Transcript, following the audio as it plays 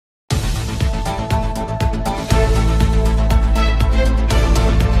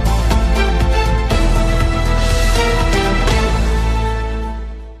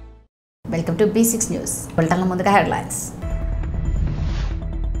Welcome to B6 News. Bulletin ముందుగా headlines.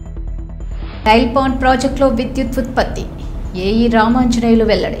 Tile pond ప్రాజెక్టులో విద్యుత్ ఉత్పత్తి. ఏఈ రామాంజనేయులు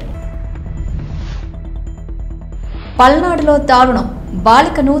వెల్లడి. పల్నాడులో దారుణం.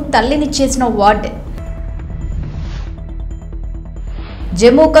 బాలికను తల్లిని చేసిన వార్డెన్.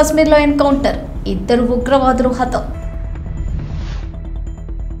 జమ్మూ కాశ్మీర్లో ఎన్కౌంటర్. 2 ఉగ్రవాదులు హతం.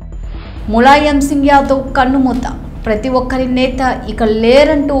 ములాయం సింగ్ యాదవ్ కన్నుమూత. ప్రతి ఒక్కరి నేత ఇక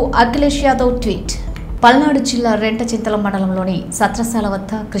లేరంటూ అఖిలేష్ యాదవ్ ట్వీట్. పల్నాడు జిల్లా రెంటచింతల మండలంలోని సత్రశాల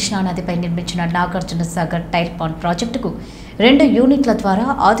వద్ద కృష్ణానదిపై నిర్మించిన నాగార్జున సాగర్ టైల్ పాండ్ ప్రాజెక్టుకు 2 యూనిట్ల ద్వారా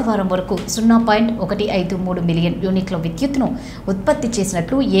ఆదివారం వరకు 0.153 మిలియన్ యూనిట్ల విద్యుత్తును ఉత్పత్తి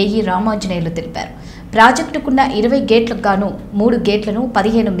చేసినట్లు ఏఈ రామాంజనేయులు తెలిపారు. ప్రాజెక్టుకున్న 20 గేట్లకు గాను 3 గేట్లను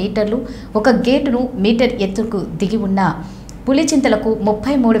 15 మీటర్లు, 1 గేటును మీటర్ ఎత్తుకు దిగి ఉన్న పులిచింతలకు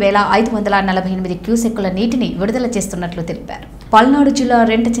 33,548 క్యూసెక్కుల నీటిని విడుదల చేస్తున్నట్లు తెలిపారు. పల్నాడు జిల్లా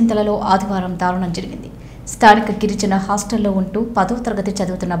రెంటచింతలలో ఆదివారం దారుణం జరిగింది. స్థానిక గిరిజన హాస్టల్లో ఉంటూ 10వ తరగతి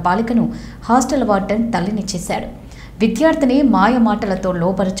చదువుతున్న బాలికను హాస్టల్ వార్డెన్ తల్లిని చేశాడు. విద్యార్థిని మాయ మాటలతో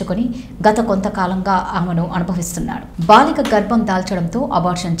లోపరుచుకొని గత కొంతకాలంగా ఆమెను అనుభవిస్తున్నాడు. బాలిక గర్భం దాల్చడంతో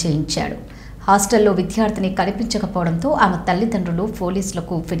అబార్షన్ చేయించాడు. హాస్టల్లో విద్యార్థిని కనిపించకపోవడంతో ఆమె తల్లిదండ్రులు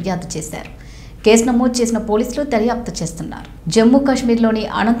పోలీసులకు ఫిర్యాదు చేశారు. కేసు నమోదు చేసిన పోలీసులు దర్యాప్తు చేస్తున్నారు. జమ్మూ కాశ్మీర్లోని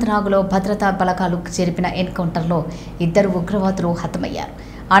అనంతనాగ్లో భద్రతా బలగాలు జరిపిన ఎన్కౌంటర్లో 2 ఉగ్రవాదులు హతమయ్యారు.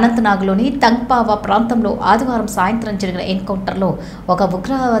 అనంతనాగ్లోని తంగ్పావా ప్రాంతంలో ఆదివారం సాయంత్రం జరిగిన ఎన్కౌంటర్లో 1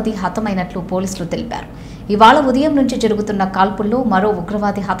 ఉగ్రవాది హతమైనట్లు పోలీసులు తెలిపారు. ఇవాళ ఉదయం నుంచి జరుగుతున్న కాల్పుల్లో మరో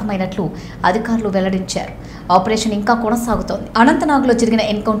ఉగ్రవాది హతమైనట్లు అధికారులు వెల్లడించారు. ఆపరేషన్ ఇంకా కొనసాగుతోంది. అనంతనాగ్లో జరిగిన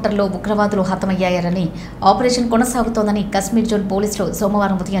ఎన్కౌంటర్లో ఉగ్రవాదులు హతమయ్యారని, ఆపరేషన్ కొనసాగుతోందని కశ్మీర్ జోన్ పోలీసులు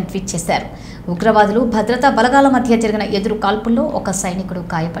సోమవారం ఉదయం ట్వీట్ చేశారు. ఉగ్రవాదులు భద్రతా బలగాల మధ్య జరిగిన ఎదురు కాల్పుల్లో 1 సైనికుడు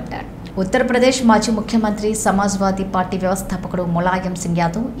గాయపడ్డాడు. ఉత్తరప్రదేశ్ మాజీ ముఖ్యమంత్రి సమాజ్వాదీ పార్టీ వ్యవస్థాపకుడు ములాయం సింగ్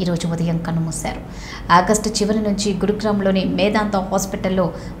యాదవ్ ఈరోజు ఉదయం కన్నుమూశారు. ఆగస్టు చివరి నుంచి గురుగ్రామ్లోని మేదాంత హాస్పిటల్లో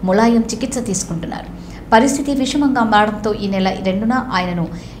ములాయం చికిత్స తీసుకుంటున్నారు. పరిస్థితి విషమంగా మారడంతో ఈ నెల 2న ఆయనను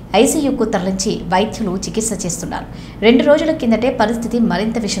ఐసీయూకు తరలించి వైద్యులు చికిత్స చేస్తున్నారు. 2 రోజుల కిందటే పరిస్థితి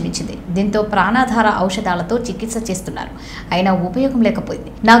మరింత విషమించింది. దీంతో ప్రాణాధార ఔషధాలతో చికిత్స చేస్తున్నారు. అయినా ఉపయోగం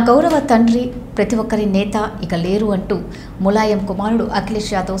లేకపోయింది. నా గౌరవ తండ్రి ప్రతి ఒక్కరి నేత ఇక లేరు అంటూ ములాయం కుమారుడు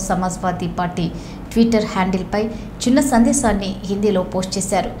అఖిలేష్ యాదవ్ సమాజ్వాదీ పార్టీ ట్విట్టర్ హ్యాండిల్పై చిన్న సందేశాన్ని హిందీలో పోస్ట్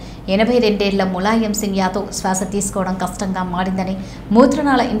చేశారు. 82 ఏళ్ల ములాయం సింగ్ యాదవ్ శ్వాస తీసుకోవడం కష్టంగా మారిందని,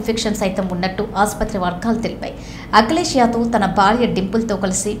 మూత్రనాళ ఇన్ఫెక్షన్ సైతం ఉన్నట్టు ఆసుపత్రి వర్గాలు తెలిపాయి. అఖిలేష్ యాదవ్ తన భార్య డింపుల్తో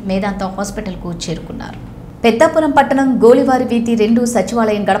కలిసి మేదాంత హాస్పిటల్కు చేరుకున్నారు. పెద్దాపురం పట్టణం గోలివారి వీధి 2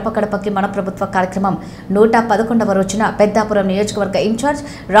 సచివాలయం గడప గడపకి మన ప్రభుత్వ కార్యక్రమం 111వ రోజున పెద్దాపురం నియోజకవర్గ ఇన్ఛార్జ్,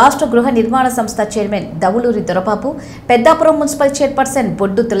 రాష్ట్ర గృహ నిర్మాణ సంస్థ chairman Davuluri Dorababu, Peddapuram municipal chairperson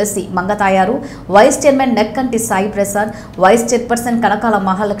బొడ్డు తులసి Mangathayaru, vice chairman Nekkanti Sai Prasad, vice chairperson Kanakala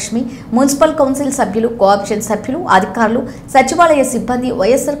Mahalakshmi, municipal council సభ్యులు, కోఆప్షన్ సభ్యులు, అధికారులు, సచివాలయ సిబ్బంది,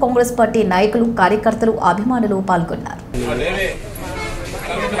 వైఎస్ఆర్ కాంగ్రెస్ పార్టీ నాయకులు, కార్యకర్తలు, అభిమానులు పాల్గొన్నారు.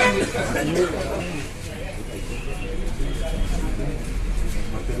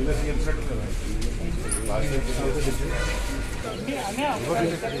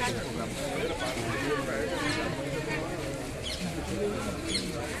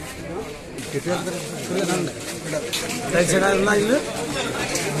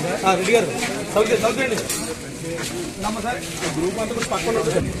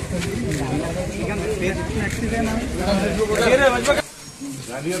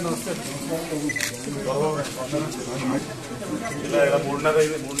 ఇలా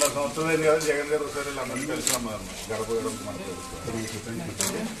 3.5 సంవత్సరాలు కాదు జగన్ గారు ఒకసారి అందరినీ కలిసినాం గడప గడప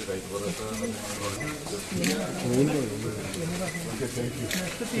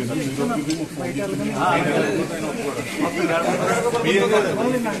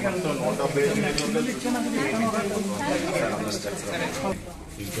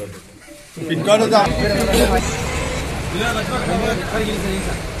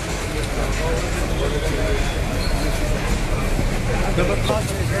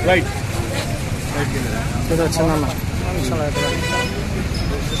రైట్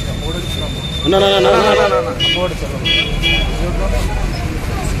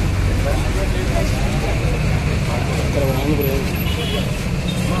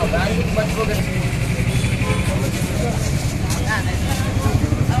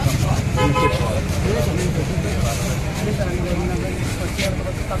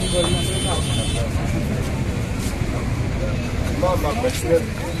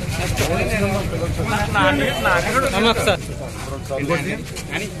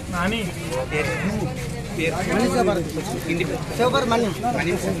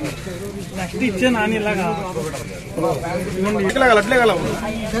ఇచ్చే నాని ఇలాగా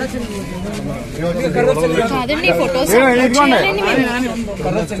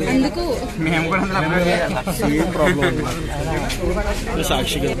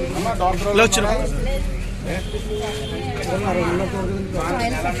సాక్షిగా వచ్చిన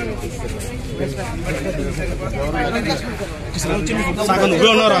నువ్వే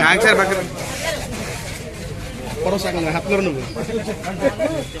ఉన్నారా పరోసాగం హ్యాపీగా నువ్వు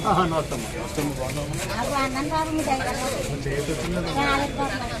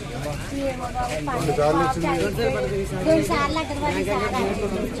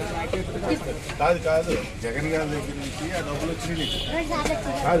కాదు కాదు జగన్ గారి దగ్గర నుంచి ఆ డబ్బులు వచ్చినాయి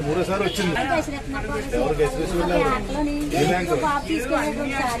కాదు 3 సార్లు వచ్చింది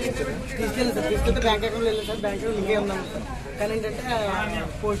తీసుకెళ్తే బ్యాంక్ అకౌంట్ వెళ్ళారు సార్. బ్యాంక్ అకౌంట్ ఇంకే ఉన్నాం కానీ ఏంటంటే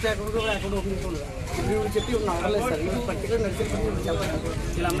పోస్ట్ అకౌంట్ అకౌంట్ ఓపెన్ చేసుకోండి చెప్పి నమ్మలేదు సార్. మీరు పర్టికులర్ నడిచి చెప్పండి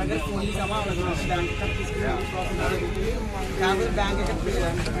వీళ్ళ అమ్మగారు ఫోన్ చేసామా బ్యాంక్ కార్డ్ తీసుకెళ్ళి కాబట్టి బ్యాంక్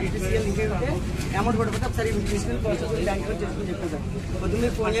BTCL ఇంకే ఉంటే అమౌంట్ పడిపోతే ఒకసారి తీసుకెళ్ళి ప్రాసెస్ బ్యాంక్ అకౌంట్ చేసుకుని చెప్పాను సార్. పొద్దున్న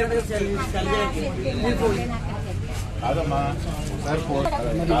మీరు ఫోన్ చేయడం మీరు ఫోన్ కాదమ్మా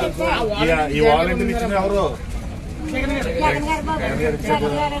ఈ వాలంటీర్ ఇచ్చిన ఎవరు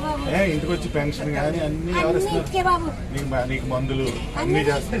ఇంటికి వచ్చి పెన్షన్ కానీ అన్ని నీకు మందులు అన్ని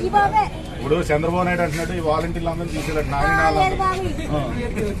చేస్తారు. ఇప్పుడు చంద్రబాబు నాయుడు అంటున్నాడు ఈ వాలంటీర్లు అందరూ తీసుకెళ్ళాడు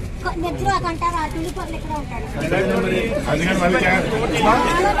అందుకని మళ్ళీ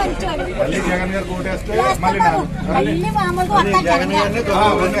జగన్ గారు కోటేస్తే మళ్ళీ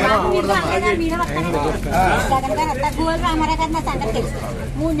సంగతి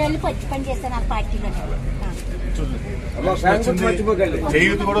 3 నెలలు పచ్చి పని చేస్తాను ఆ పార్టీలో.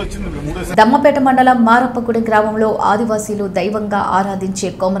 దమ్మపేట మండలం మారప్పగూడెం గ్రామంలో ఆదివాసీలు దైవంగా ఆరాధించే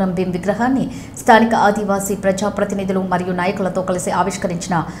కొమరం భీం విగ్రహాన్ని స్థానిక ఆదివాసీ ప్రజాప్రతినిధులు మరియు నాయకులతో కలిసి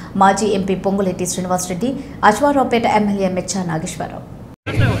ఆవిష్కరించిన మాజీ ఎంపీ పొంగులేటి శ్రీనివాసరెడ్డి, అశ్వారావుపేట ఎమ్మెల్యే మెచ్చా నాగేశ్వరరావు.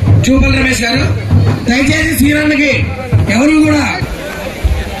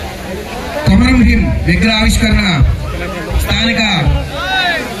 కొమరం భీం విగ్రహ ఆవిష్కరణ స్థానిక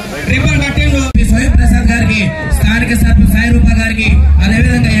స్వయం ప్రసాద్ గారికి, స్థానిక సర్పంచ్ సాయి రూప గారికి,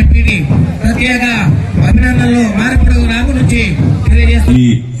 అదేవిధంగా ఎంపీని ప్రత్యేక అభినందనలు మారపడు రాము నుంచి తెలియజేస్తారు. ఈ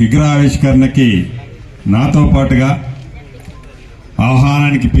విగ్రహావిష్కరణకి నాతో పాటుగా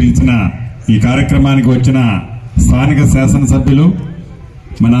ఆహ్వానానికి పిలిచిన ఈ కార్యక్రమానికి వచ్చిన స్థానిక శాసనసభ్యులు,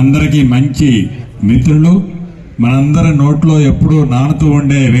 మనందరికీ మంచి మిత్రులు, మనందరి నోట్లో ఎప్పుడూ నానుతూ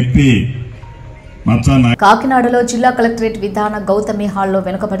ఉండే వ్యక్తి కాకినాడలో జిల్లా కలెక్టరేట్ విధాన గౌతమి హాల్లో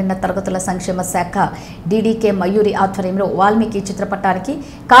వెనుకబడిన తరగతుల సంక్షేమ శాఖ డీడీకే మయూరి ఆధ్వర్యంలో వాల్మీకి చిత్రపటానికి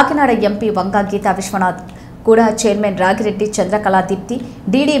కాకినాడ ఎంపీ వంగా గీతా విశ్వనాథ్ కూడా చైర్మన్ రాగిరెడ్డి చంద్రకళా దీప్తి,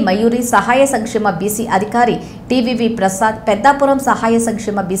 డీడీ మయూరి సహాయ సంక్షేమ బీసీ అధికారి టీవీవి ప్రసాద్, పెద్దాపురం సహాయ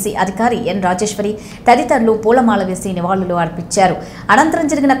సంక్షేమ బీసీ అధికారి ఎన్ రాజేశ్వరి తదితరులు పూలమాల వేసి నివాళులు అర్పించారు. అనంతరం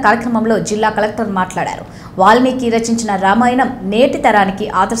జరిగిన కార్యక్రమంలో జిల్లా కలెక్టర్ మాట్లాడారు. వాల్మీకి రచించిన రామాయణం నేటి తరానికి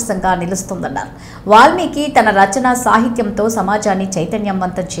ఆదర్శంగా నిలుస్తుందన్నారు. వాల్మీకి తన రచన సాహిత్యంతో సమాజాన్ని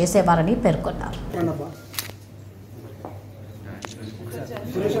చైతన్యవంతం చేసేవారని పేర్కొన్నారు.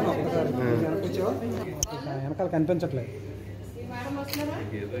 వెనకాల కనిపించట్లేదు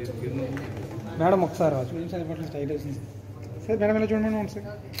మేడం. ఒకసారి స్టైల్ వేసింది సార్. మేడం ఎలా చూడండి సార్.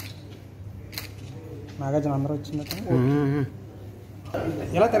 నాగార్జున అందరూ వచ్చిందట.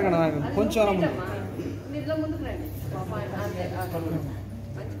 ఎలా తిరగండి కొంచెం అలా ముందు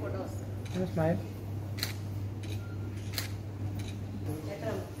స్మైల్.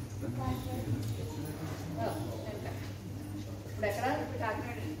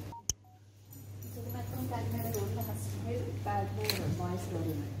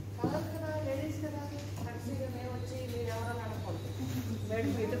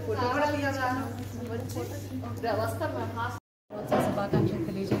 శుభాకాంక్షలు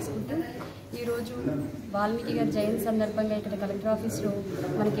తెలియజేసుకుంటూ ఈరోజు వాల్మీకి గారి జయంతి సందర్భంగా ఇక్కడ కలెక్టర్ ఆఫీస్లో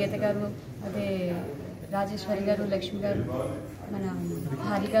మన గీత గారు, అదే రాజేశ్వరి గారు, లక్ష్మి గారు, మన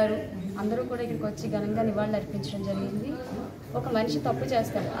హరి గారు అందరూ కూడా ఇక్కడికి వచ్చి ఘనంగా నివాళులు అర్పించడం జరిగింది. ఒక మనిషి తప్పు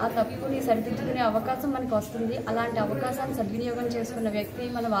చేస్తాడు, ఆ తప్పుని సరిదిద్దుకునే అవకాశం మనకు వస్తుంది. అలాంటి అవకాశాన్ని సద్వినియోగం చేసుకున్న వ్యక్తి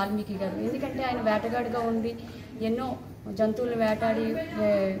మన వాల్మీకి గారు. ఎందుకంటే ఆయన వేటగాడుగా ఉండి ఎన్నో జంతువులను వేటాడి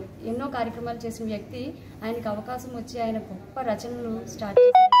ఎన్నో కార్యక్రమాలు చేసిన వ్యక్తి. ఆయనకు అవకాశం వచ్చి ఆయన గొప్ప రచనలు స్టార్ట్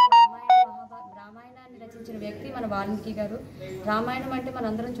చేశారు. రామాయణాన్ని రచించిన వ్యక్తి మన వాల్మీకి గారు. రామాయణం అంటే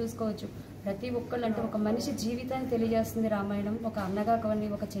మనందరం చూసుకోవచ్చు, ప్రతి ఒక్కళ్ళు అంటే ఒక మనిషి జీవితాన్ని తెలియజేస్తుంది రామాయణం. ఒక అన్నగా కానీ,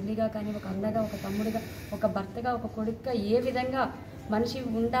 ఒక చెల్లిగా కానీ, ఒక అన్నగా, ఒక తమ్ముడిగా, ఒక భర్తగా, ఒక కొడుకుగా ఏ విధంగా మనిషి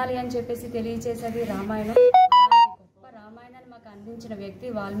ఉండాలి అని చెప్పేసి తెలియజేసేది రామాయణం. గొప్ప రామాయణాన్ని మాకు అందించిన వ్యక్తి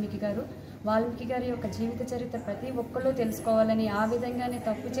వాల్మీకి గారు. వాల్మీకి గారి యొక్క జీవిత చరిత్ర ప్రతి ఒక్కళ్ళు తెలుసుకోవాలని, ఆ విధంగానే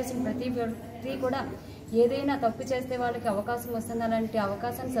తప్పు చేసిన ప్రతి వ్యక్తి కూడా ఏదైనా తప్పు చేస్తే వాళ్ళకి అవకాశం వస్తుంది, అలాంటి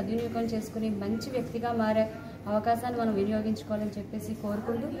అవకాశాన్ని సద్వినియోగం చేసుకుని మంచి వ్యక్తిగా మారే అవకాశాన్ని మనం వినియోగించుకోవాలని చెప్పేసి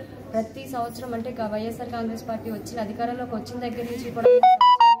కోరుకుంటూ, ప్రతి సంవత్సరం అంటే వైఎస్ఆర్ కాంగ్రెస్ పార్టీ వచ్చిన అధికారంలోకి వచ్చిన దగ్గర నుంచి కూడా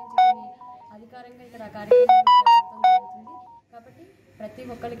అధికారంగా ఇక్కడ కార్యక్రమాలు చేపట్టడం జరుగుతుంది. కాబట్టి ప్రతి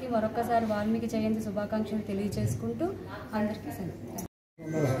ఒక్కరికి మరొకసారి వాల్మీకి జయంతి శుభాకాంక్షలు తెలియజేసుకుంటూ అందరికీ సెలవు.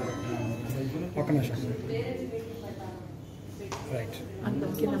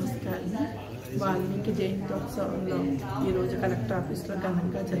 అందరికీ నమస్కారం. వాల్మీకి జయంతోత్సవంలో ఈరోజు కలెక్టర్ ఆఫీస్లో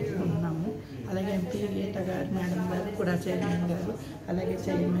ఘనంగా జరుపుకుంటున్నాము. అలాగే ఎంపీ గీత గారు, మేడం గారు, కూడా చైర్మన్ గారు, అలాగే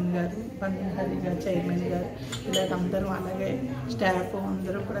చైర్మన్ గారు, పండిహరి గారు, చైర్మన్ గారు, ఇలాగ అందరూ, అలాగే స్టాఫ్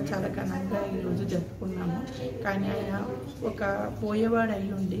అందరూ కూడా చాలా ఘనంగా ఈరోజు జరుపుకున్నాము. కానీ ఆయన ఒక పోయేవాడు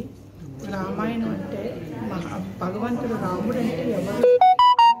అయి ఉండి రామాయణం అంటే భగవంతుడు రాముడు అంటే ఎవరు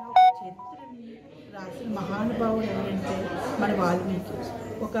చరిత్రని రాసిన మహానుభావుడు ఏంటంటే మన వాల్మీకి.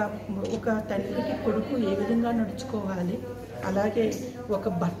 ఒక తండ్రికి కొడుకు ఏ విధంగా నడుచుకోవాలి, అలాగే ఒక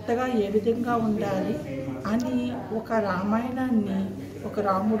భర్తగా ఏ విధంగా ఉండాలి అని ఒక రామాయణాన్ని, ఒక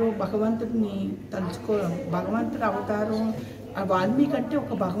రాముడు భగవంతుడిని తలుచుకోవడం, భగవంతుడి అవతారం. వాల్మీకి అంటే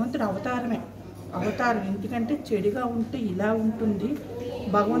ఒక భగవంతుడి అవతారం. ఎందుకంటే చెడుగా ఉంటే ఇలా ఉంటుంది,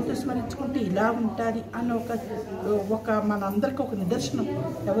 భగవంతుడు స్మరించుకుంటే ఇలా ఉంటుంది అని ఒక మనందరికీ ఒక నిదర్శనం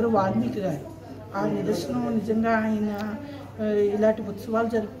ఎవరు వాల్మీకి గారు. ఆ నిదర్శనం నిజంగా ఆయన ఇలాంటి ఉత్సవాలు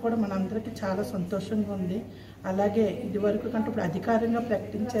జరుపుకోవడం మనందరికీ చాలా సంతోషంగా ఉంది. అలాగే ఇదివరకు కంటే ఇప్పుడు అధికారంగా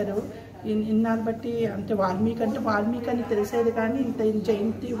ప్రకటించారు. ఇన్నాళ్ళు బట్టి అంటే వాల్మీకి అని తెలిసేది, కానీ ఇంత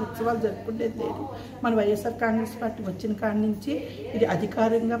జయంతి ఉత్సవాలు జరుపుకునేది లేదు. మన వైఎస్ఆర్ కాంగ్రెస్ పార్టీ వచ్చిన కాడి నుంచి ఇది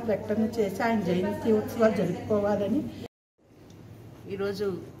అధికారంగా ప్రకటన చేసి ఆయన జయంతి ఉత్సవాలు జరుపుకోవాలని. ఈరోజు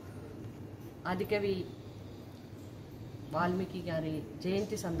ఆదికవి వాల్మీకి గారి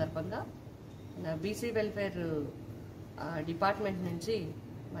జయంతి సందర్భంగా బీసీ వెల్ఫేర్ డిపార్ట్మెంట్ నుంచి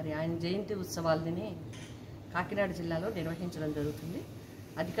మరి ఆయన జయంతి ఉత్సవాలని కాకినాడ జిల్లాలో నిర్వహించడం జరుగుతుంది.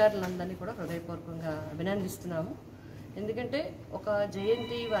 అధికారులందరినీ కూడా హృదయపూర్వకంగా అభినందిస్తున్నాము. ఎందుకంటే ఒక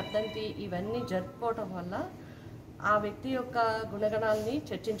జయంతి, వర్ధంతి ఇవన్నీ జరుపుకోవటం వల్ల ఆ వ్యక్తి యొక్క గుణగణాలని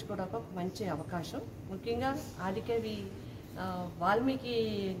చర్చించుకోవడానికి ఒక మంచి అవకాశం. ముఖ్యంగా ఆదికవి వాల్మీకి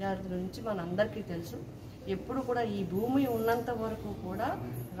గారి గురించి మనందరికీ తెలుసు. ఎప్పుడు కూడా ఈ భూమి ఉన్నంత వరకు కూడా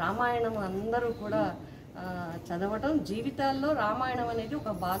రామాయణం అందరూ కూడా చదవటం, జీవితాల్లో రామాయణం అనేది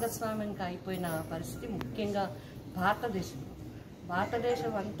ఒక భాగస్వామ్యంగా అయిపోయిన పరిస్థితి. ముఖ్యంగా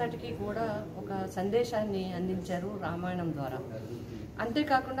భారతదేశం అంతటికీ కూడా ఒక సందేశాన్ని అందించారు రామాయణం ద్వారా.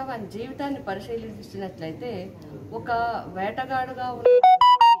 అంతేకాకుండా వారి జీవితాన్ని పరిశీలించినట్లయితే ఒక వేటగాడుగా ఉన్న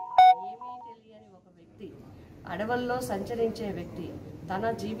ఏమీ తెలియని ఒక వ్యక్తి, అడవుల్లో సంచరించే వ్యక్తి, తన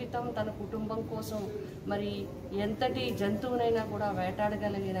జీవితం, తన కుటుంబం కోసం మరి ఎంతటి జంతువునైనా కూడా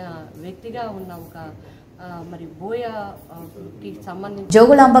వేటాడగలిగిన వ్యక్తిగా ఉన్న ఒక మరి బోయకి సంబంధించి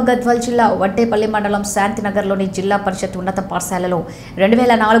జోగులాంబ గద్వాల్ జిల్లా వడ్డేపల్లి మండలం శాంతినగర్లోని జిల్లా పరిషత్ ఉన్నత పాఠశాలలో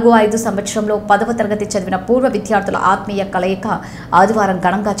 2004-05 సంవత్సరంలో 10వ తరగతి చదివిన పూర్వ విద్యార్థుల ఆత్మీయ కలయిక ఆదివారం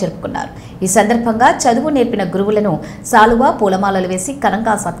ఘనంగా జరుపుకున్నారు. ఈ సందర్భంగా చదువు నేర్పిన గురువులను సాలువా, పూలమాలలు వేసి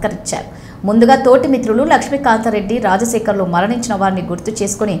ఘనంగా సత్కరించారు. ముందుగా తోటి మిత్రులు లక్ష్మీకాంతారెడ్డి, రాజశేఖర్లు మరణించిన వారిని గుర్తు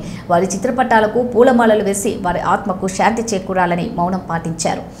చేసుకుని వారి చిత్రపటాలకు పూలమాలలు వేసి వారి ఆత్మకు శాంతి చేకూరాలని మౌనం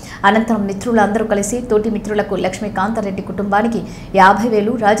పాటించారు. అనంతరం మిత్రులందరూ కలిసి తోటి మిత్రులకు లక్ష్మీకాంతారెడ్డి కుటుంబానికి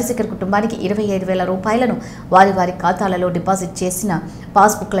 50,000, రాజశేఖర్ కుటుంబానికి 25,000 రూపాయలను వారి వారి ఖాతాలలో డిపాజిట్ చేసిన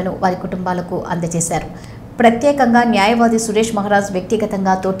పాస్బుక్లను వారి కుటుంబాలకు అందజేశారు. ప్రత్యేకంగా న్యాయవాది సురేష్ మహారాజ్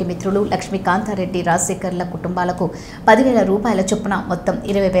వ్యక్తిగతంగా తోటి మిత్రులు లక్ష్మీకాంతారెడ్డి, రాజశేఖర్ల కుటుంబాలకు 10,000 రూపాయల చొప్పున మొత్తం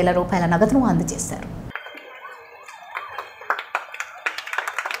 20,000 రూపాయల నగదును అందజేశారు.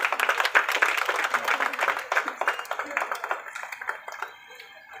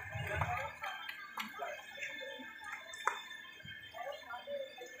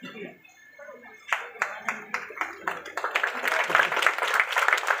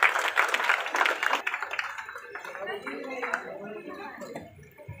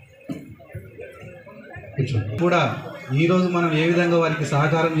 కూడా ఈరోజు మనం ఏ విధంగా వారికి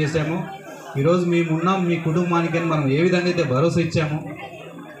సహకారం చేశామో, ఈరోజు మేమున్నాం మీ కుటుంబానికి అని మనం ఏ విధంగా అయితే భరోసా ఇచ్చామో,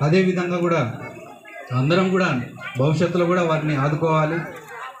 అదేవిధంగా కూడా అందరం కూడా భవిష్యత్తులో కూడా వారిని ఆదుకోవాలి.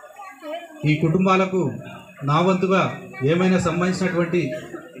 ఈ కుటుంబాలకు నా వంతుగా ఏమైనా సంబంధించినటువంటి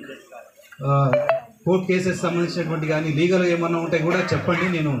కోర్టు కేసెస్ సంబంధించినటువంటి కానీ లీగల్ ఏమన్నా ఉంటే కూడా చెప్పండి.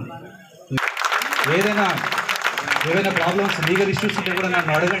 నేను ఏవైనా ప్రాబ్లమ్స్ లీగల్ ఇష్యూస్ ఉంటే కూడా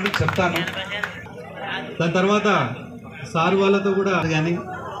నన్ను అడగండి, చెప్తాను. దాని తర్వాత సార్ వాళ్ళతో కూడా కానీ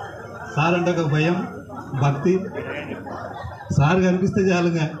సార్ అంటే ఒక భయం, భక్తి, సార్ కనిపిస్తే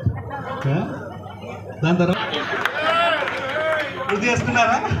చాలుగా. దాని తర్వాత పూర్తి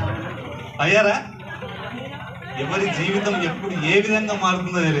చేసుకున్నారా, అయ్యారా? ఎవరి జీవితం ఎప్పుడు ఏ విధంగా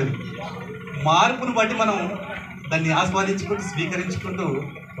మారుతుందో తెలియదు. మార్పును బట్టి మనం దాన్ని ఆస్వాదించుకుంటూ స్వీకరించుకుంటూ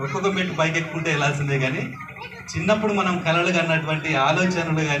ఒక్కొక్క మెట్టు పైకి ఎక్కుంటే వెళ్ళాల్సిందే. కానీ చిన్నప్పుడు మనం కలలు కన్నటువంటి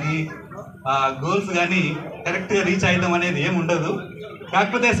ఆలోచనలు కానీ గోల్స్ కానీ కరెక్ట్గా రీచ్ అవుతాం అనేది ఏమి ఉండదు.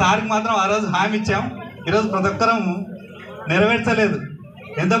 కాకపోతే సార్కి మాత్రం ఆ రోజు హామీ ఇచ్చాం, ఈరోజు ప్రతి ఒక్కరం నెరవేర్చలేదు.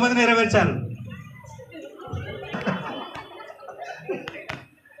 ఎంతమంది నెరవేర్చారు?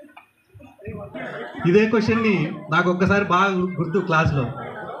 ఇదే క్వశ్చన్ని నాకు ఒక్కసారి బాగా గుర్తు, క్లాస్లో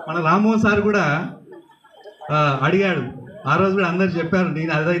మన రామ్మోహన్ సార్ కూడా అడిగాడు. ఆ రోజు కూడా అందరు చెప్పారు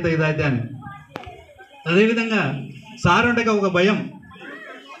నేను అదైతే ఇదైతే అని. అదేవిధంగా సార్ అంటే ఒక భయం,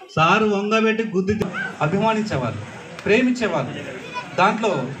 సారు వంగబెట్టి గుద్ది అభిమానించేవాళ్ళు, ప్రేమించేవాళ్ళు.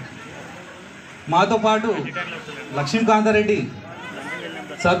 దాంట్లో మాతో పాటు లక్ష్మీకాంతారెడ్డి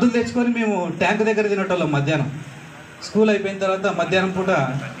సద్దులు తెచ్చుకొని మేము ట్యాంక్ దగ్గర తినేటోళ్ళం. మధ్యాహ్నం స్కూల్ అయిపోయిన తర్వాత మధ్యాహ్నం పూట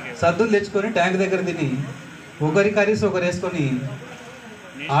సద్దులు తెచ్చుకొని ట్యాంక్ దగ్గర తిని ఒకరి కర్రీస్ ఒకరు వేసుకొని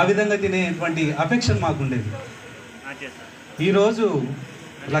ఆ విధంగా తినేటువంటి అఫెక్షన్ మాకుండేది. ఈరోజు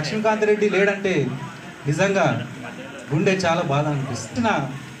లక్ష్మీకాంతారెడ్డి లేడంటే నిజంగా గుండె చాలా బాధ అనిపిస్తున్న,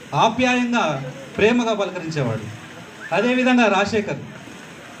 ఆప్యాయంగా ప్రేమగా పలకరించేవాడు. అదేవిధంగా రాజశేఖర్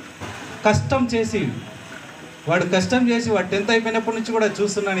కష్టం చేసి వాడు 10th అయిపోయినప్పటి నుంచి కూడా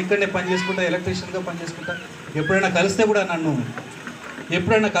చూస్తున్నాను, ఇక్కడనే పని చేసుకుంటా, ఎలక్ట్రీషియన్గా పని చేసుకుంటా. ఎప్పుడైనా కలిస్తే కూడా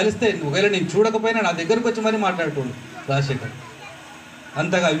ఒకవేళ నేను చూడకపోయినా నా దగ్గరకు వచ్చి మరీ మాట్లాడుకోడు రాజశేఖర్,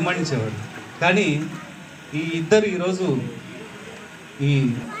 అంతగా అభిమానించేవాడు. కానీ ఈ ఇద్దరు ఈరోజు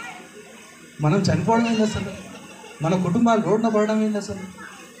మనం చనిపోవడం ఏంది అసలు, మన కుటుంబాలు రోడ్డున పడడం ఏంది అసలు?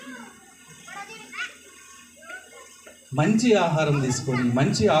 మంచి ఆహారం తీసుకొని,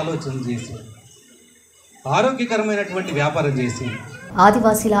 మంచి ఆలోచన చేసి, ఆరోగ్యకరమైనటువంటి వ్యాపారం చేసి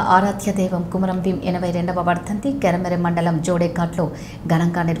ఆదివాసీల ఆరాధ్య దైవం కుమరం భీం 82వ వర్ధంతి కెరమెర మండలం జోడేఘాట్లో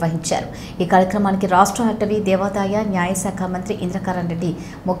ఘనంగా నిర్వహించారు. ఈ కార్యక్రమానికి రాష్ట్ర అటవీ దేవాదాయ న్యాయశాఖ మంత్రి ఇంద్రకరణ్ రెడ్డి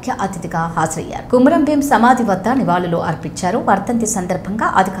ముఖ్య అతిథిగా హాజరయ్యారు. కుమరం భీం సమాధి వద్ద నివాళులు అర్పించారు. వర్ధంతి సందర్భంగా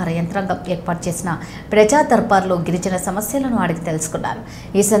అధికార యంత్రాంగం ఏర్పాటు చేసిన ప్రజా దర్బార్లో గిరిజన సమస్యలను అడిగి తెలుసుకున్నారు.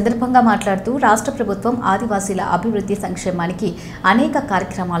 ఈ సందర్భంగా మాట్లాడుతూ రాష్ట్ర ప్రభుత్వం ఆదివాసీల అభివృద్ధి సంక్షేమానికి అనేక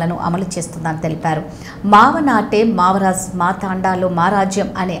కార్యక్రమాలను అమలు చేస్తుందని తెలిపారు. మావ నాటే మావరాజ్ మా తాండాలో మా రాజ్యం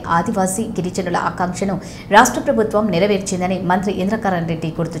అనే ఆదివాసీ గిరిజనుల ఆకాంక్షను రాష్ట్ర ప్రభుత్వం నెరవేర్చిందని మంత్రి ఇంద్రకరణ్ రెడ్డి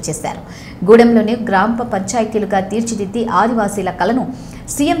గుర్తు చేశారు. గూడెంలోని గ్రామ పంచాయతీలుగా తీర్చిదిద్ది ఆదివాసీల కలను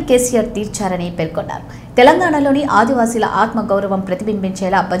సీఎం కేసీఆర్ తీర్చారని పేర్కొన్నారు. తెలంగాణలోని ఆదివాసీల ఆత్మగౌరవం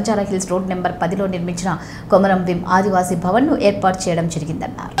ప్రతిబింబించేలా బంజారాహిల్స్ రోడ్ నెంబర్ 10లో నిర్మించిన కొమరం భీం ఆదివాసీ భవన్ను ఏర్పాటు చేయడం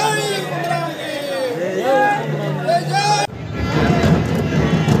జరిగిందన్నారు.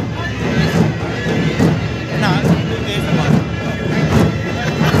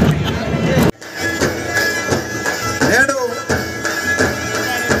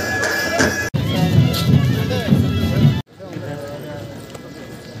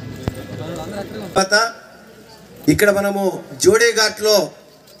 ఇక్కడ మనము జోడేఘాట్లో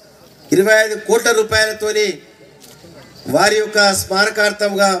 25 కోట్ల రూపాయలతోని వారి యొక్క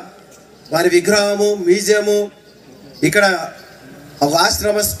స్మారకార్థంగా వారి విగ్రహము, మ్యూజియము, ఇక్కడ ఒక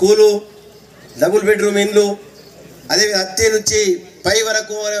ఆశ్రమ స్కూలు, డబుల్ బెడ్రూమ్ ఇండ్లు, అదే అత్తే నుంచి పై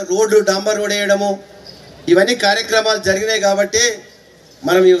వరకు రోడ్డు డాంబర్ రోడ్ వేయడము, ఇవన్నీ కార్యక్రమాలు జరిగినాయి. కాబట్టి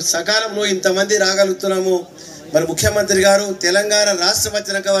మనం ఈ సకాలంలో ఇంతమంది రాగలుగుతున్నాము. మరి ముఖ్యమంత్రి గారు తెలంగాణ రాష్ట్రం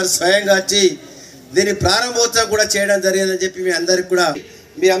వచ్చినాక వారు స్వయంగా వచ్చి దీని ప్రారంభోత్సవం కూడా చేయడం జరిగిందని చెప్పి మీ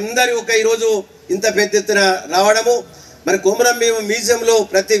అందరి ఒక ఈరోజు ఇంత పెద్ద ఎత్తున రావడము, మరి కొమరం భీం మ్యూజియంలో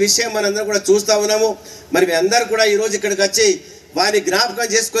ప్రతి విషయం మనందరం కూడా చూస్తూ ఉన్నాము. మరి మీ అందరూ కూడా ఈరోజు ఇక్కడికి వచ్చి వారిని జ్ఞాపకం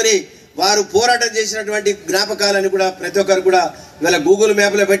చేసుకొని వారు పోరాటం చేసినటువంటి జ్ఞాపకాలను కూడా ప్రతి ఒక్కరు కూడా ఇవాళ గూగుల్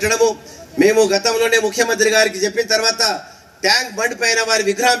మ్యాప్లో పెట్టడము. మేము గతంలోనే ముఖ్యమంత్రి గారికి చెప్పిన తర్వాత ట్యాంక్ బండ్ పైన వారి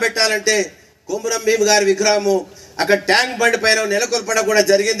విగ్రహం పెట్టాలంటే కొమరం భీం గారి విగ్రహము అక్కడ ట్యాంక్ బండ్ పైన నెలకొల్పడం కూడా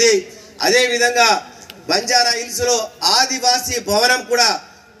జరిగింది. అదేవిధంగా బంజారా హిల్స్ లో ఆదివాసీ భవనం కూడా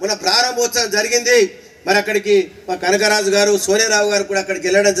మన ప్రారంభోత్సవం జరిగింది. మరి అక్కడికి మా కనకరాజు గారు, సోనియారావు గారు కూడా అక్కడికి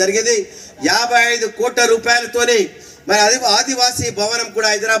వెళ్ళడం జరిగింది. 55 కోట్ల రూపాయలతోని మరి ఆదివాసీ భవనం కూడా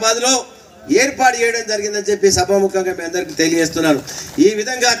హైదరాబాద్లో ఏర్పాటు చేయడం జరిగిందని చెప్పి సభాముఖంగా మీ అందరికీ తెలియజేస్తున్నాను. ఈ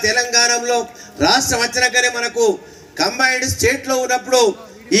విధంగా తెలంగాణలో రాష్ట్రం వచ్చినాకనే మనకు కంబైన్డ్ స్టేట్లో ఉన్నప్పుడు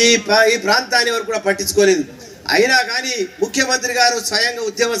ఈ ప్రాంతాన్ని వరకు కూడా పట్టించుకోలేదు. అయినా కానీ ముఖ్యమంత్రి గారు స్వయంగా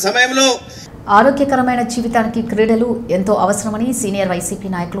ఉద్యమ సమయంలో ఆరోగ్యకరమైన జీవితానికి క్రీడలు ఎంతో అవసరమని సీనియర్ వైసీపీ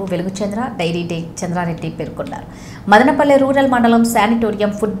నాయకులు వెలుగుచంద్ర డైరీ డే చంద్రారెడ్డి పేర్కొన్నారు. మదనపల్లె రూరల్ మండలం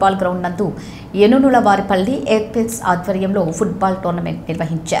శానిటోరియం ఫుట్బాల్ గ్రౌండ్ నందు ఎనునులవారిపల్లి ఎయిర్పెక్స్ ఆధ్వర్యంలో ఫుట్బాల్ టోర్నమెంట్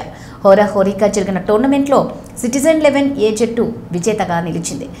నిర్వహించారు. హోరాహోరీగా జరిగిన టోర్నమెంట్లో సిటిజన్ 11 ఏ జట్టు విజేతగా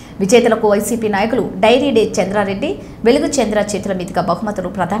నిలిచింది. విజేతలకు వైసీపీ నాయకులు డైరీ డే చంద్రారెడ్డి వెలుగుచంద్ర చేతుల మీదుగా బహుమతులు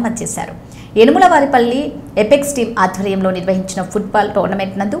ప్రదానం చేశారు. ఎనుములవారిపల్లి ఎపెక్స్ టీం ఆధ్వర్యంలో నిర్వహించిన ఫుట్బాల్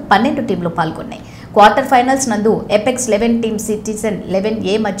టోర్నమెంట్ నందు 12 టీంలు పాల్గొన్నాయి. క్వార్టర్ ఫైనల్స్ నందు ఎపెక్స్ 11 టీం సిటిజన్ 11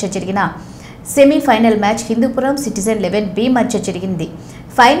 ఏ మధ్య జరిగిన semifinal match Hindupuram citizen 11 B మధ్య జరిగింది.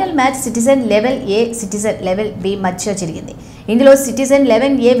 ఫైనల్ మ్యాచ్ సిటిజన్ 11 ఏ సిటిజన్ 11 బి మధ్య జరిగింది. ఇందులో సిటిజన్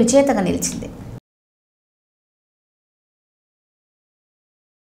 11 ఏ విజేతగా నిలిచింది.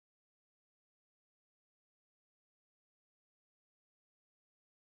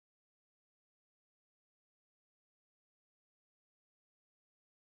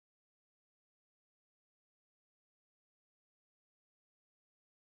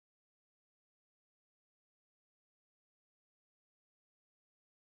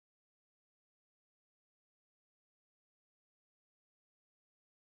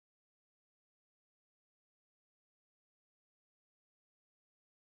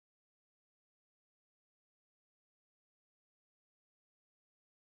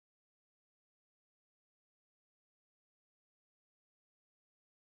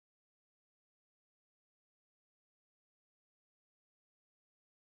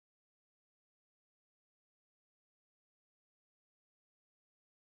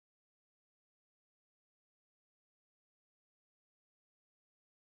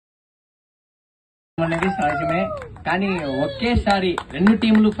 అనేది సహజమే, కానీ ఒకేసారి 2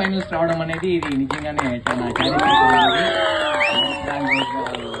 టీంలు ఫైనల్స్ రావడం అనేది ఇది నిజంగానే చాలా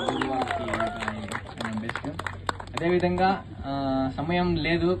బెస్ట్. అదేవిధంగా సమయం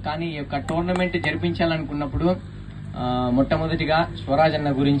లేదు, కానీ ఈ యొక్క టోర్నమెంట్ జరిపించాలనుకున్నప్పుడు మొట్టమొదటిగా స్వరాజ్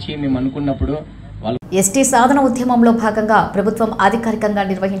అన్న గురించి మేము అనుకున్నప్పుడు ఎస్టీ సాధన ఉద్యమంలో భాగంగా ప్రభుత్వం అధికారికంగా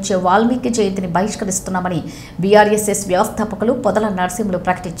నిర్వహించే వాల్మీకి జయంతిని బహిష్కరిస్తున్నామని బీఆర్ఎస్ఎస్ వ్యవస్థాపకులు పొదల నరసింహులు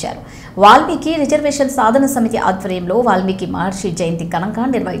ప్రకటించారు. వాల్మీకి రిజర్వేషన్ సాధన సమితి ఆధ్వర్యంలో వాల్మీకి మహర్షి జయంతి ఘనంగా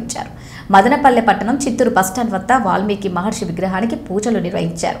నిర్వహించారు. మదనపల్లె పట్టణం చిత్తూరు బస్టాండ్ వద్ద వాల్మీకి మహర్షి విగ్రహానికి పూజలు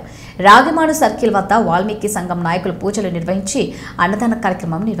నిర్వహించారు. రాగిమాడు సర్కిల్ వద్ద వాల్మీకి సంఘం నాయకులు పూజలు నిర్వహించి అన్నదాన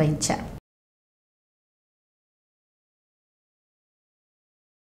కార్యక్రమం నిర్వహించారు.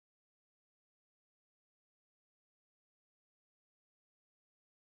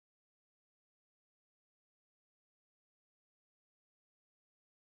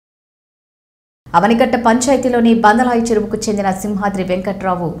 అవనిగట్ట పంచాయతీలోని బందలాయి చెరువుకు చెందిన సింహాద్రి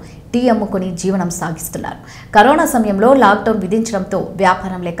వెంకట్రావు టీ అమ్ముకుని జీవనం సాగిస్తున్నారు. కరోనా సమయంలో లాక్డౌన్ విధించడంతో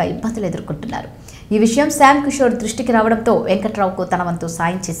వ్యాపారం లేక ఇబ్బందులు ఎదుర్కొంటున్నారు. ఈ విషయం శ్యామ్ కిషోర్ దృష్టికి రావడంతో వెంకట్రావుకు తన వంతు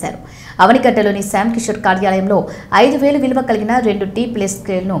సాయం చేశారు. అవనిగట్టలోని శ్యామ్ కిషోర్ కార్యాలయంలో 5,000 విలువ కలిగిన 2 టీ ప్లేస్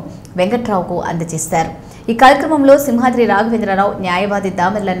స్కేల్ను వెంకట్రావుకు అందజేశారు. ఈ కార్యక్రమంలో సింహాద్రి రాఘవేంద్రరావు, న్యాయవాది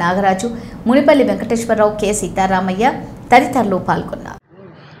దామెర్ల నాగరాజు, మునిపల్లి వెంకటేశ్వరరావు, కె సీతారామయ్య తదితరులు పాల్గొన్నారు.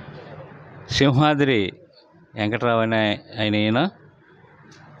 సింహాద్రి వెంకటరావు ఆయన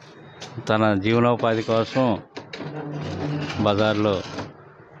తన జీవనోపాధి కోసం బజార్లో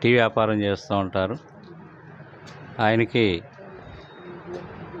టీ వ్యాపారం చేస్తూ ఉంటారు. ఆయనకి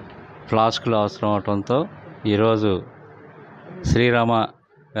ఫ్లాస్కులు అవసరం అవడంతో ఈరోజు శ్రీరామ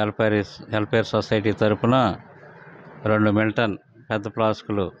వెల్ఫేర్ సొసైటీ తరఫున 2 మిల్టన్ పెద్ద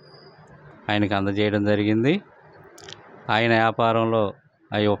ఫ్లాస్కులు ఆయనకి అందజేయడం జరిగింది. ఆయన వ్యాపారంలో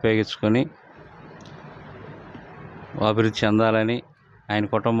అవి ఉపయోగించుకొని అభివృద్ధి చెందాలని, ఆయన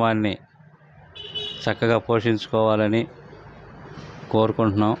కుటుంబాన్ని చక్కగా పోషించుకోవాలని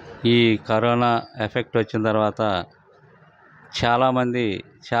కోరుకుంటున్నాం. ఈ కరోనా ఎఫెక్ట్ వచ్చిన తర్వాత చాలామంది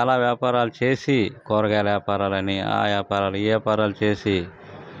చాలా వ్యాపారాలు చేసి, కూరగాయల వ్యాపారాలని, ఆ వ్యాపారాలు ఈ వ్యాపారాలు చేసి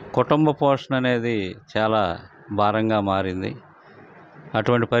కుటుంబ పోషణ అనేది చాలా భారంగా మారింది.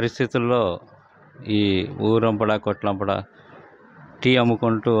 అటువంటి పరిస్థితుల్లో ఈ ఊరంపడ కొట్లంపడ టీ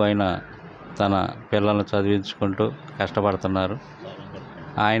అమ్ముకుంటూ ఆయన తన పిల్లలను చదివించుకుంటూ కష్టపడుతున్నారు.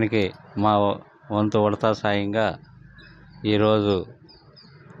 ఆయనకి మా వంతు ఉడతా సాయంగా ఈరోజు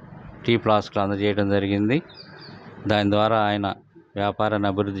టీ ఫ్లాస్కులు అందజేయడం జరిగింది. దాని ద్వారా ఆయన వ్యాపారాన్ని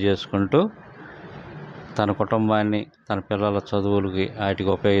అభివృద్ధి చేసుకుంటూ తన కుటుంబాన్ని, తన పిల్లల చదువులకి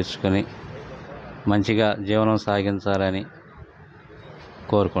వాటికి ఉపయోగించుకొని మంచిగా జీవనం సాగించాలని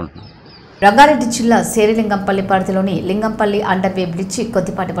కోరుకుంటున్నాను. రంగారెడ్డి జిల్లా శేరిలింగంపల్లి పరిధిలోని లింగంపల్లి అండర్వే బ్రిడ్జి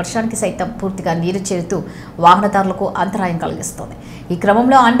కొద్దిపాటి వర్షానికి సైతం పూర్తిగా నీరు చేరుతూ వాహనదారులకు అంతరాయం కలిగిస్తోంది. ఈ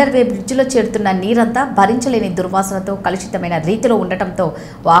క్రమంలో అండర్వే బ్రిడ్జిలో చేరుతున్న నీరంతా భరించలేని దుర్వాసనతో కలుషితమైన రీతిలో ఉండటంతో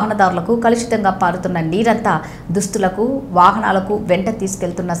వాహనదారులకు కలుషితంగా పారుతున్న నీరంతా దుస్తులకు, వాహనాలకు, వెంట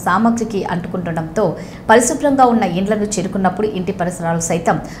తీసుకెళ్తున్న సామగ్రికి అంటుకుంటుండటంతో పరిశుభ్రంగా ఉన్న ఇండ్లను చేరుకున్నప్పుడు ఇంటి పరిసరాలు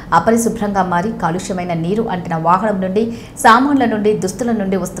సైతం అపరిశుభ్రంగా మారి కాలుష్యమైన నీరు అంటిన వాహనం నుండి, సామాన్ల నుండి, దుస్తుల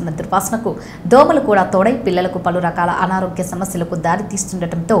నుండి వస్తున్న దుర్వాసనకు దోమలు కూడా తోడై పిల్లలకు పలు రకాల అనారోగ్య సమస్యలకు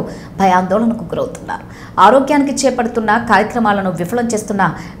దారితీస్తుండటంతో భయాందోళనకు గురవుతున్నారు. ఆరోగ్యానికి చేపడుతున్న కార్యక్రమాలను విఫలం చేస్తున్న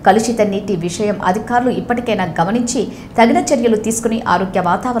కలుషిత నీటి విషయం అధికారులు ఇప్పటికైనా గమనించి తగిన చర్యలు తీసుకుని ఆరోగ్య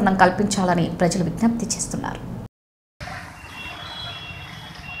వాతావరణం కల్పించాలని ప్రజలు విజ్ఞప్తి చేస్తున్నారు.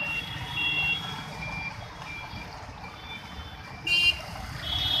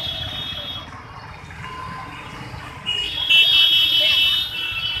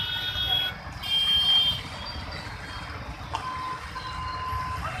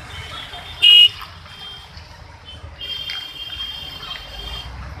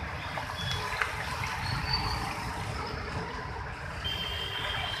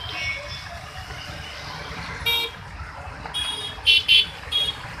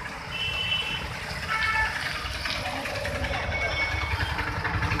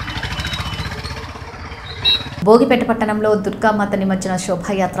 భోగిపేట పట్టణంలో దుర్గామాత నిమజ్జన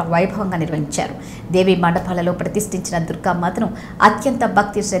శోభాయాత్ర వైభవంగా నిర్వహించారు. దేవి మండపాలలో ప్రతిష్ఠించిన దుర్గామాతను అత్యంత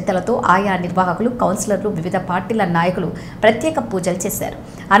భక్తి శ్రద్ధలతో ఆయా నిర్వాహకులు, కౌన్సిలర్లు, వివిధ పార్టీల నాయకులు ప్రత్యేక పూజలు చేశారు.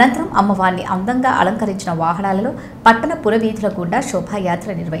 అనంతరం అమ్మవారిని అందంగా అలంకరించిన వాహనాలలో పట్టణ పురవీధుల గుండా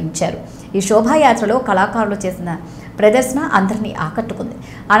శోభాయాత్ర నిర్వహించారు. ఈ శోభాయాత్రలో కళాకారులు చేసిన ప్రదర్శన అందరినీ ఆకట్టుకుంది.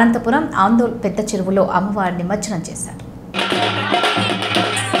 అనంతపురం ఆందోళ్ పెద్ద చెరువులో అమ్మవారి నిమజ్జనం చేశారు.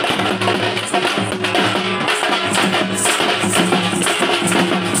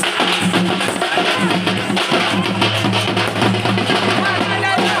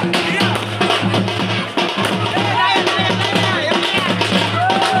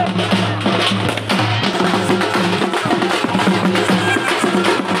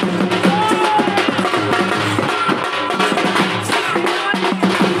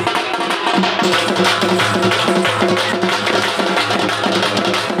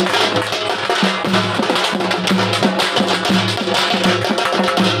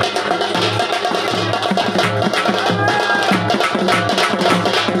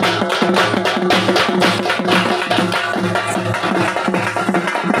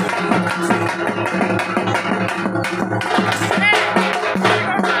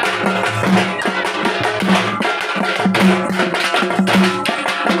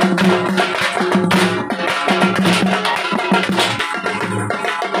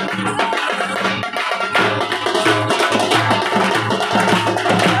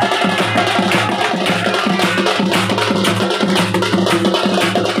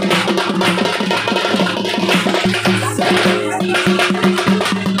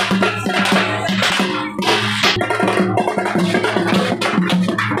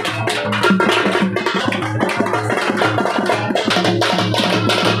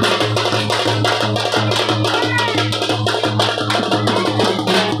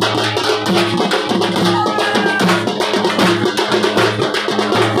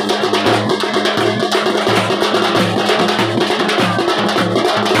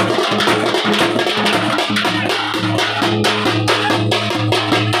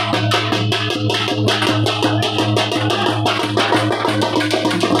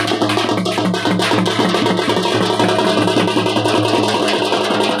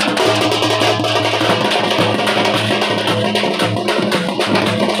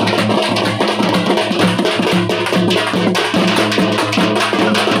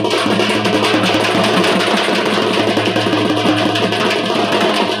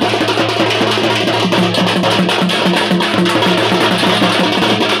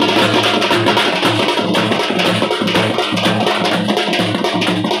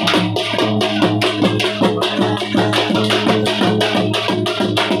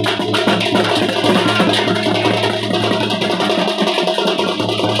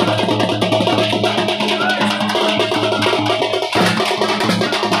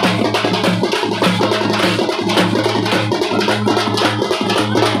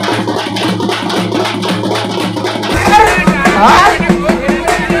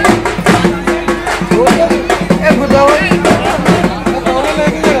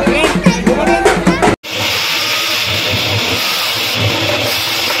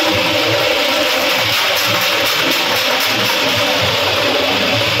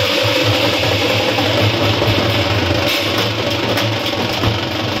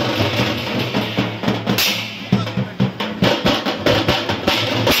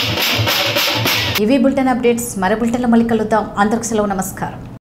 ఇవి బులెటిన్ అప్డేట్స్. మరో బులెటిన్లో మళ్ళీ కలుద్దాం. అందరికి సెలవు. నమస్కారం.